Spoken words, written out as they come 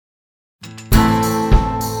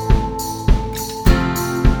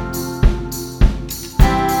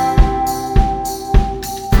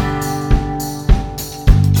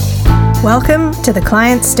Welcome to the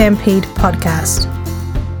Client Stampede podcast.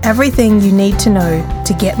 Everything you need to know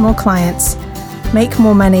to get more clients, make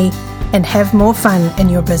more money, and have more fun in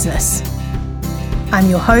your business. I'm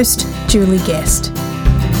your host, Julie Guest.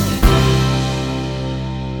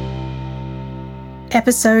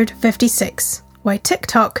 Episode 56, Why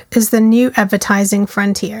TikTok is the New Advertising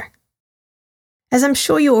Frontier. As I'm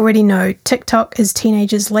sure you already know, TikTok is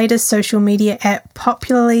teenagers' latest social media app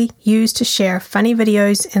popularly used to share funny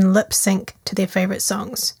videos and lip sync to their favorite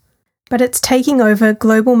songs. But it's taking over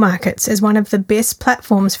global markets as one of the best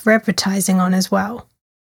platforms for advertising on as well.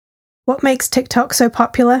 What makes TikTok so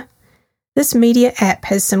popular? This media app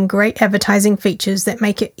has some great advertising features that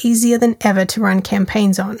make it easier than ever to run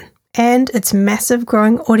campaigns on. And its massive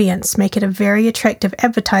growing audience make it a very attractive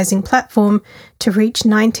advertising platform to reach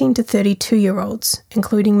 19 to 32-year-olds,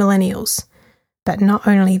 including millennials. But not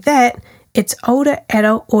only that, its older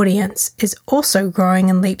adult audience is also growing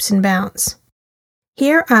in leaps and bounds.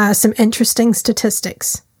 Here are some interesting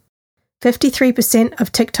statistics. 53%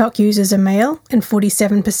 of TikTok users are male and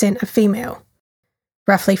 47% are female.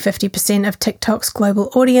 Roughly 50% of TikTok's global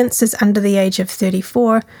audience is under the age of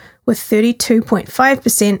 34, with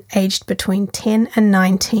 32.5% aged between 10 and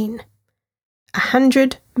 19.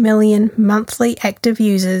 100 million monthly active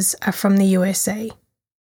users are from the USA.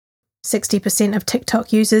 60% of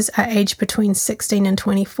TikTok users are aged between 16 and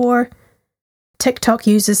 24. TikTok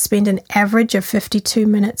users spend an average of 52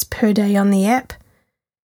 minutes per day on the app.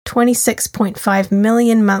 26.5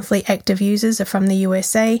 million monthly active users are from the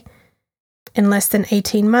USA. In less than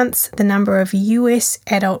 18 months, the number of US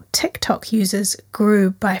adult TikTok users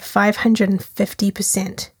grew by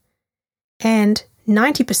 550%. And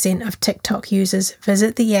 90% of TikTok users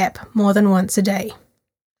visit the app more than once a day.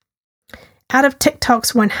 Out of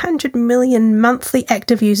TikTok's 100 million monthly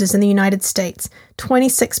active users in the United States,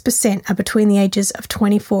 26% are between the ages of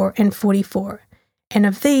 24 and 44. And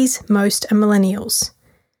of these, most are millennials.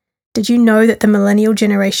 Did you know that the millennial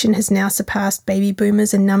generation has now surpassed baby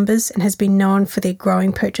boomers in numbers and has been known for their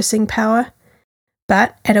growing purchasing power?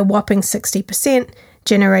 But at a whopping 60%,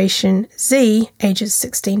 Generation Z, ages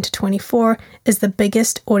 16 to 24, is the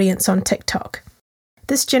biggest audience on TikTok.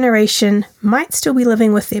 This generation might still be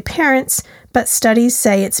living with their parents, but studies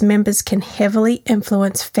say its members can heavily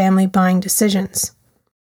influence family buying decisions.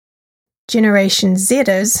 Generation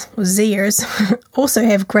Zers, or Zers, also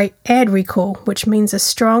have great ad recall, which means a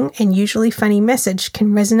strong and usually funny message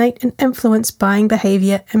can resonate and influence buying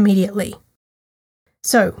behavior immediately.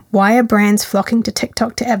 So, why are brands flocking to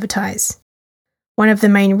TikTok to advertise? One of the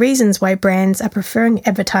main reasons why brands are preferring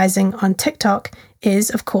advertising on TikTok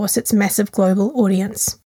is, of course, its massive global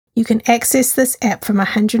audience. You can access this app from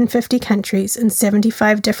 150 countries in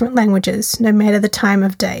 75 different languages, no matter the time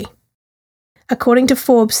of day. According to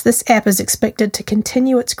Forbes, this app is expected to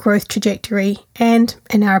continue its growth trajectory and,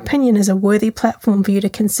 in our opinion, is a worthy platform for you to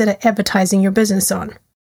consider advertising your business on.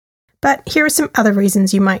 But here are some other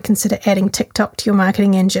reasons you might consider adding TikTok to your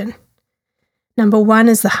marketing engine. Number one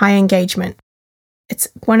is the high engagement. It's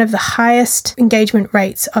one of the highest engagement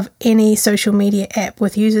rates of any social media app,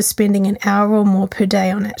 with users spending an hour or more per day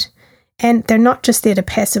on it. And they're not just there to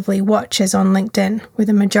passively watch as on LinkedIn, where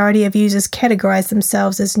the majority of users categorize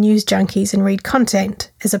themselves as news junkies and read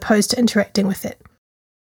content, as opposed to interacting with it.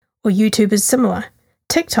 Or YouTube is similar.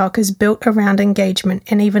 TikTok is built around engagement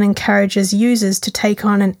and even encourages users to take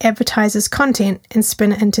on an advertiser's content and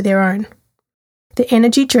spin it into their own. The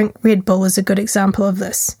energy drink Red Bull is a good example of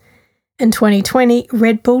this. In 2020,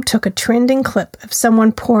 Red Bull took a trending clip of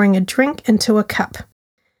someone pouring a drink into a cup.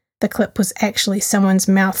 The clip was actually someone's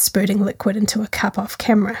mouth spurting liquid into a cup off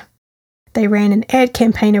camera. They ran an ad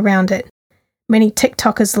campaign around it. Many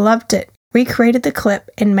TikTokers loved it, recreated the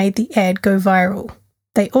clip, and made the ad go viral.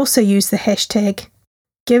 They also used the hashtag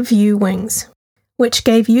 #GiveYouWings, which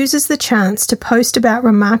gave users the chance to post about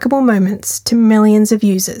remarkable moments to millions of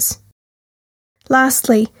users.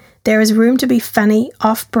 Lastly, there is room to be funny,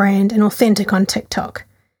 off-brand, and authentic on TikTok.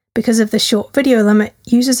 Because of the short video limit,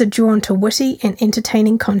 users are drawn to witty and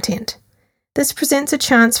entertaining content. This presents a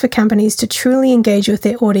chance for companies to truly engage with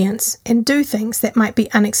their audience and do things that might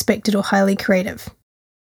be unexpected or highly creative.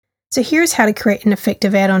 So here's how to create an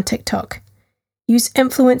effective ad on TikTok. Use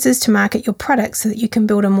influencers to market your products so that you can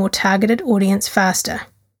build a more targeted audience faster.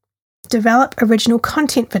 Develop original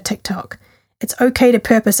content for TikTok. It's okay to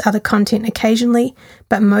purpose other content occasionally,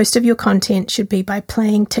 but most of your content should be by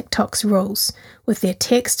playing TikTok's rules with their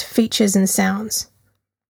text, features, and sounds.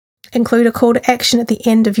 Include a call to action at the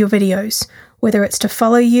end of your videos, whether it's to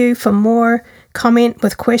follow you for more, comment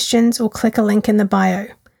with questions, or click a link in the bio.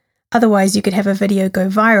 Otherwise, you could have a video go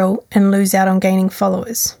viral and lose out on gaining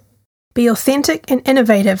followers. Be authentic and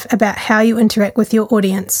innovative about how you interact with your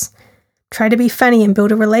audience. Try to be funny and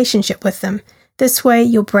build a relationship with them. This way,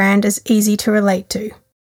 your brand is easy to relate to.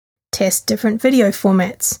 Test different video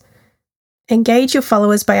formats. Engage your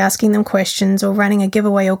followers by asking them questions or running a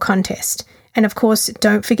giveaway or contest. And of course,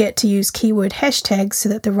 don't forget to use keyword hashtags so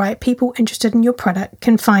that the right people interested in your product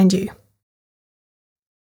can find you.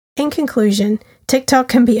 In conclusion, TikTok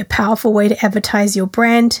can be a powerful way to advertise your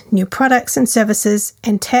brand, new products and services,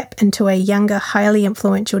 and tap into a younger, highly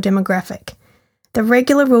influential demographic. The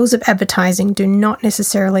regular rules of advertising do not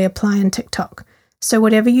necessarily apply on TikTok, so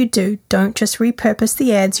whatever you do, don't just repurpose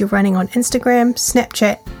the ads you're running on Instagram,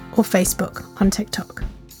 Snapchat, or Facebook on TikTok.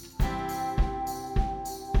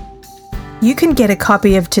 You can get a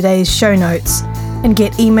copy of today's show notes and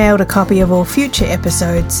get emailed a copy of all future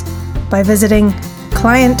episodes by visiting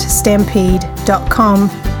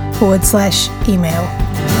clientstampede.com/email.